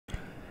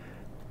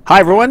Hi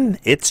everyone,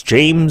 it's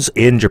James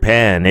in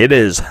Japan. It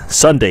is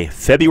Sunday,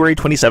 February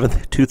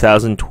 27th,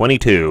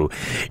 2022.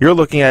 You're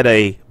looking at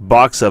a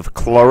box of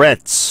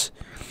Clorets.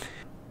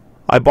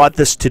 I bought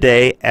this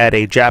today at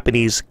a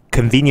Japanese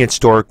convenience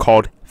store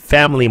called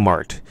Family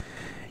Mart.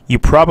 You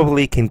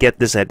probably can get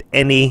this at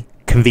any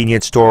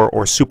convenience store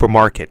or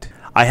supermarket.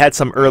 I had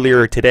some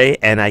earlier today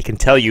and I can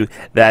tell you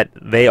that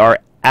they are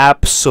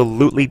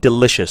absolutely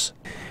delicious.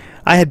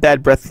 I had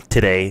bad breath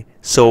today,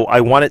 so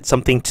I wanted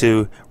something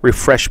to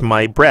refresh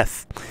my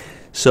breath.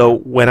 So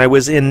when I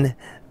was in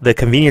the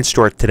convenience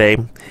store today,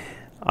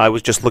 I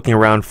was just looking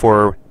around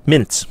for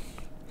mints.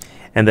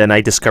 And then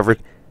I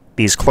discovered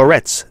these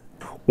Clorets.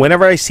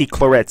 Whenever I see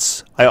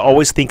Clorets, I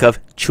always think of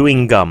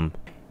chewing gum.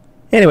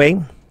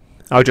 Anyway,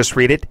 I'll just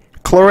read it.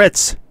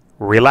 Clorets,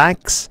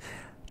 relax,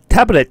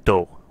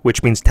 tabletto,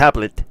 which means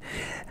tablet,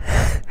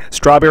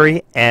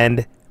 strawberry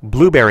and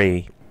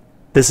blueberry.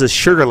 This is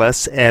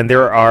sugarless and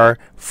there are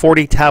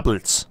 40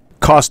 tablets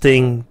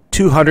costing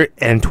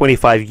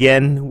 225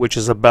 yen, which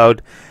is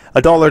about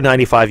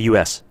 $1.95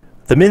 US.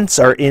 The mints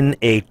are in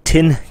a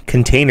tin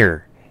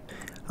container.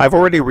 I've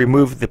already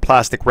removed the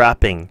plastic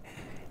wrapping.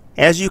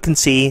 As you can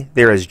see,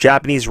 there is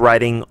Japanese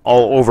writing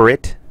all over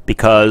it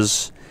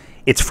because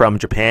it's from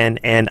Japan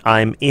and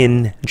I'm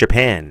in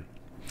Japan.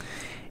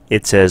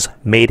 It says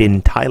made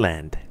in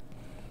Thailand.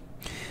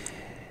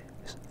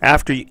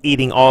 After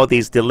eating all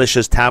these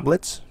delicious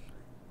tablets,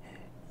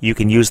 you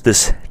can use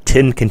this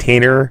tin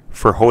container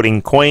for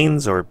holding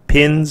coins or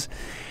pins.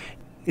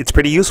 It's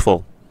pretty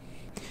useful.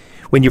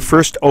 When you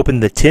first open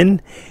the tin,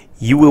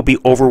 you will be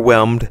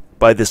overwhelmed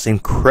by this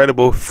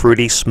incredible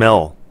fruity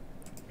smell.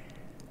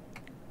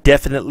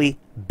 Definitely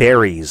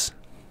berries.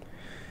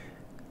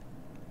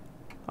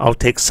 I'll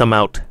take some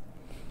out.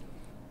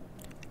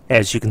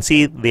 As you can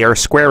see, they are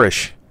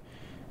squarish.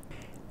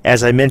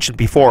 As I mentioned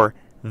before,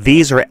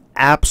 these are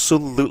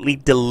absolutely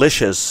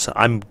delicious.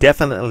 I'm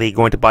definitely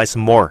going to buy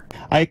some more.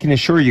 I can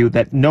assure you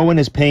that no one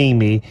is paying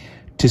me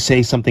to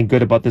say something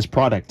good about this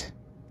product.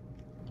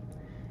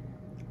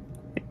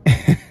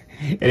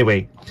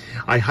 Anyway,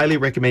 I highly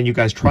recommend you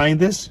guys trying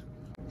this.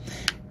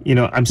 You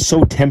know, I'm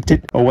so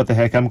tempted. Oh, what the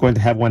heck, I'm going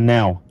to have one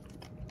now.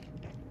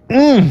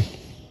 Damn,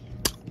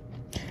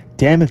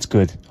 it's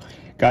good.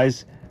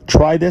 Guys,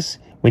 try this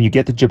when you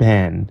get to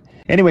Japan.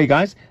 Anyway,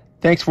 guys,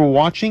 thanks for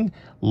watching.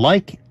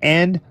 Like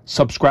and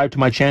subscribe to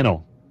my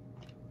channel.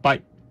 Bye.